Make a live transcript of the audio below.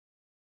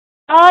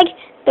Dog,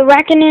 the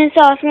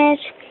Racconosaurus,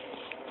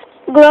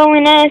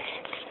 growiness,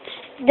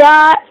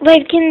 the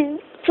Viking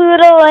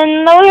poodle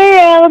in the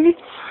world.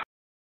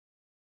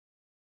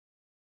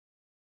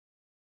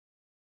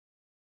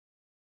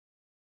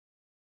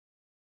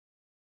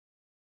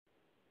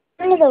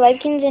 One of the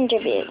Vikings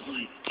interviews.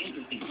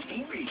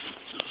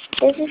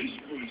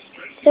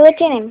 So what's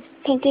your name?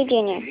 Pinky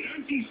Jr.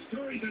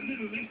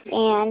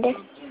 And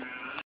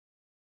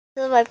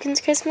the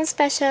Vikings Christmas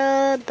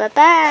special.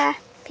 Bye-bye.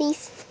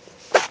 Peace.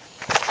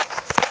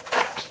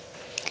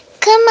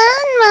 Come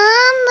on,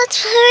 Mom.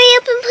 Let's hurry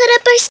up and put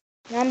up our...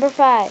 Number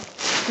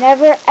 5.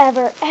 Never,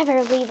 ever,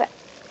 ever leave a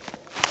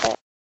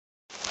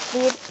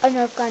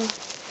Nerf gun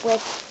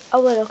with a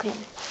little kid.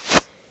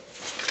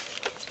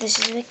 This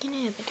is what can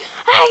happen.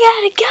 I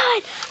got a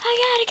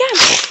gun!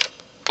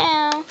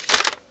 Ow.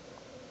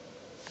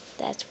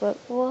 That's what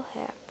will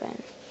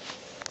happen.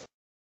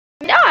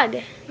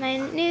 Dog! My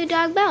new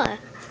dog, Bella.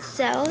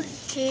 So,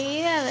 here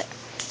you have it.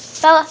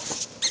 Bella.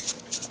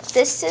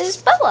 This is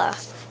Bella.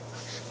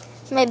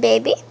 My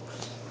baby.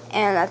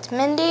 And that's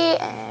Mindy.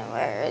 And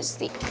where is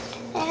the...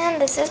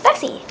 And this is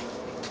Bessie.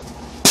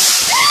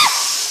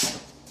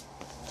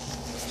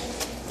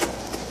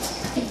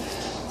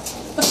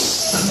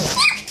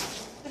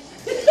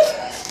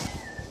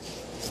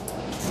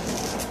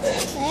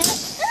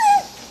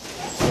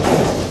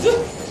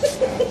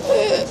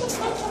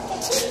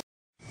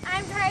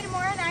 I'm Pride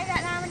Moore, and I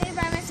got nominated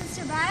by my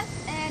sister Beth,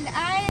 and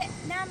I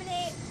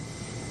nominate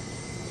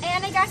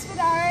Anna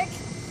Gaspadarek,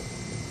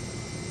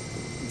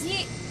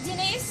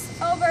 Denise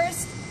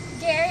Oberst,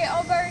 Gary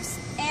Oberst,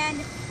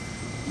 and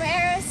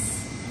Maris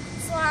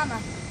Salama.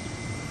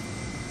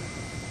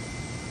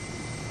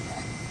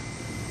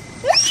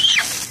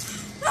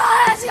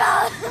 Let's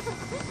go!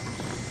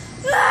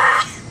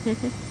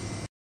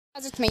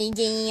 It's me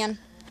again.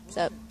 What's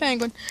up?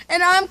 Penguin.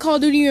 And I'm Call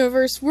of Duty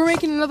Universe. We're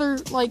making another,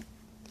 like...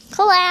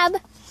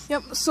 Collab.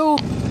 Yep, so...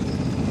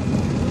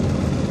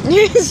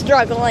 You're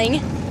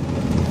struggling.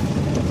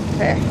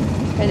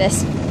 For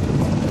this.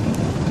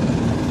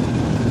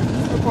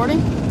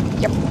 Recording?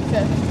 Yep.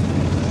 Okay.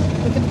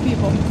 Look at the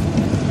people.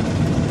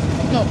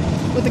 No,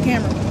 with the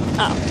camera.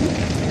 Oh.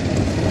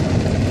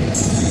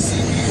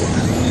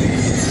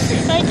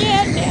 I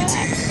can't do it.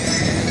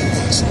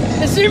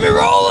 They see me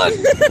rolling!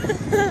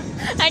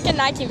 I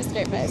cannot keep a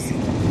straight face.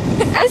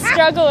 I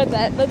struggle with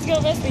that. Let's go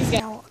miss these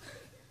guys.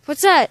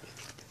 What's that?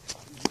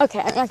 Okay,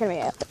 I'm not gonna be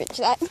able to reach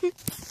that.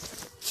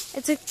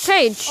 It's a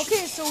page.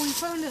 Okay, so we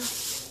found a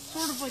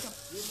sort of like a...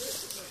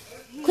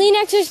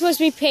 Kleenex are supposed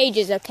to be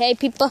pages, okay,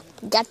 people?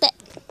 Got that?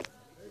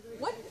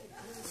 What?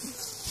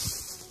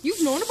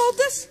 You've known about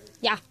this?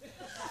 Yeah.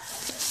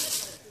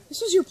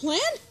 This was your plan?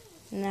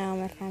 No,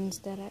 my friends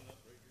did it.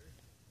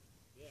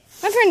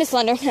 My friend is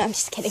Slender. No, I'm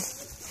just kidding.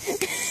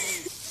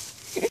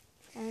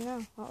 I don't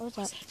know. What was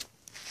that?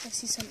 I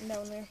see something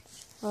down there.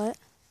 What?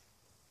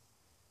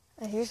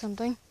 I hear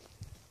something.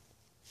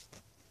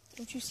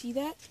 Don't you see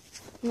that?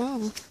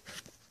 No.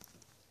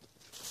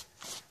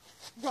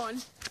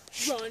 Run.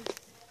 Run.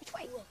 Which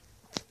way?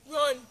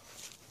 Run.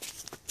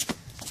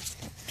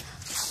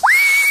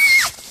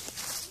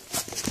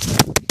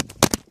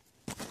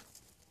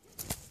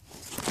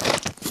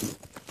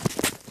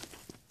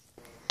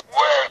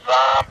 We're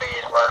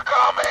zombies. We're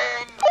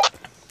coming.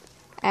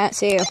 I don't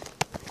see you.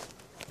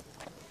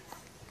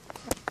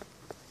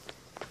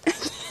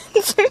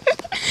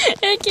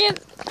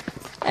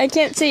 I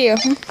can't see you.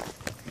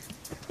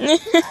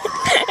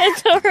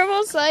 It's a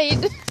horrible sight.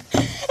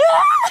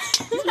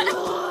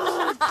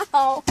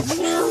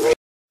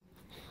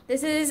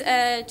 This is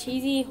a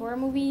cheesy horror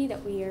movie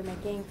that we are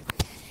making.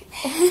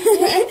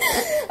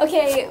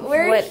 Okay,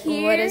 we're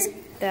here. What is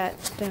that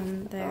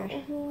down there?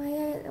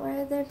 Why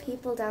are there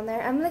people down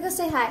there? I'm gonna go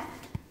say hi.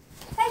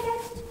 Hi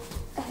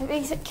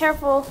guys. Be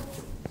careful.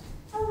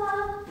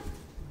 Hello.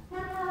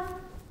 Hello.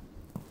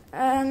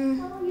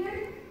 Um.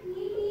 You're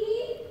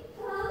Phoebe.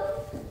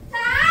 Hello.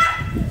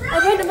 I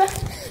found him.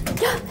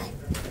 Go.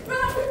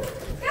 Run.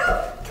 Go.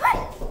 Come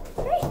on.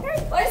 Hurry, hurry.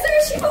 Why is there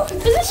a shoe?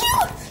 There's a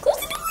shoe. Close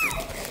the door.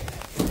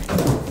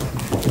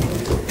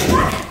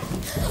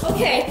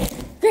 Okay.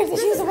 Grab the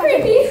shoes.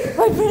 Creepy.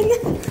 My friend.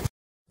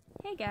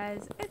 Hey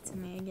guys, it's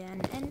me again,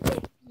 and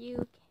if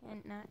you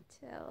cannot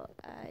tell,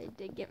 I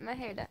did get my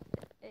hair done.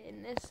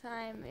 And this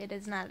time, it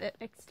is not an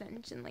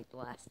extension like the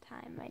last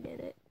time I did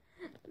it.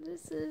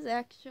 This is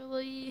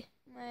actually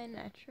my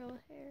natural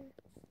hair.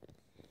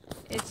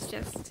 It's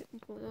just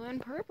blue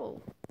and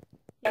purple.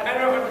 I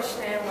don't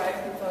understand why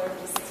people are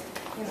just,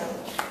 you know,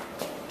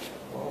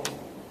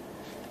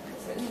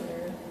 sitting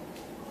there.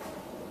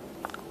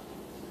 I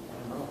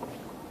don't know.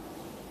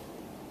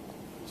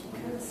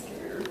 I'm kind of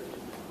scared.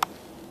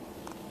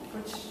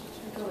 But should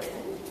we go in?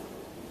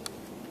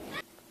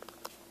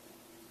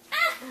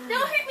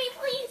 Don't hurt me,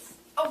 please.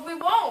 Oh, we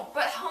won't,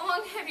 but how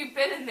long have you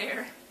been in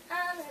there?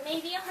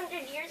 Maybe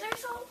 100 years or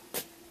so.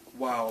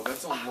 Wow,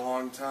 that's a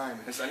long time.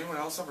 Has anyone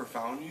else ever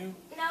found you?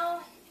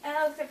 No,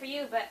 except for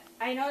you, but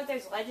I know that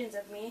there's legends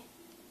of me.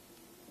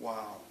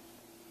 Wow.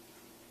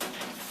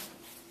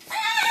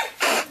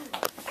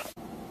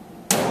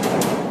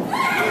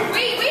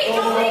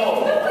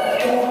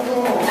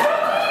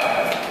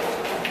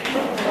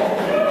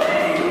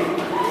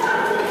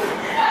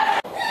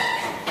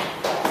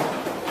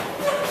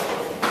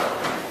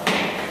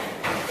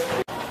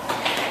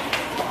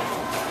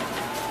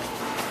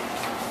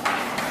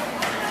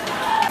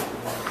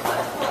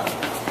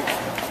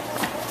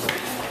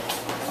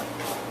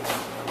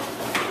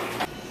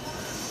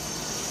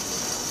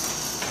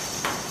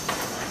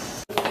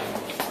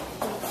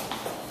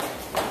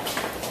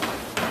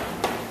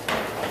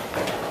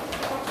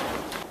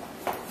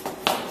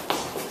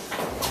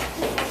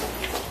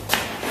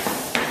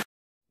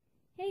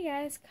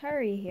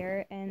 Kari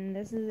here, and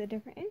this is a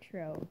different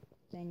intro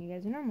than you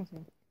guys are normal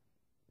to.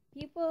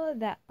 People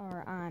that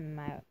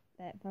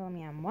follow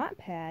me on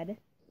Wattpad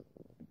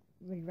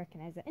would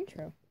recognize the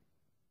intro.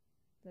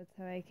 That's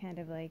how I kind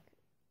of like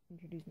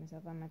introduce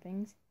myself on my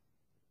things.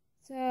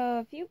 So,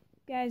 if you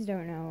guys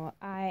don't know,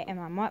 I am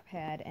on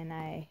Wattpad, and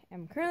I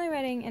am currently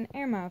writing an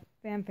Irma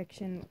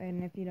fanfiction,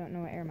 and if you don't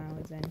know what Irma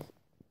is in,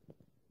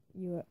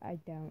 I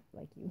don't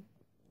like you.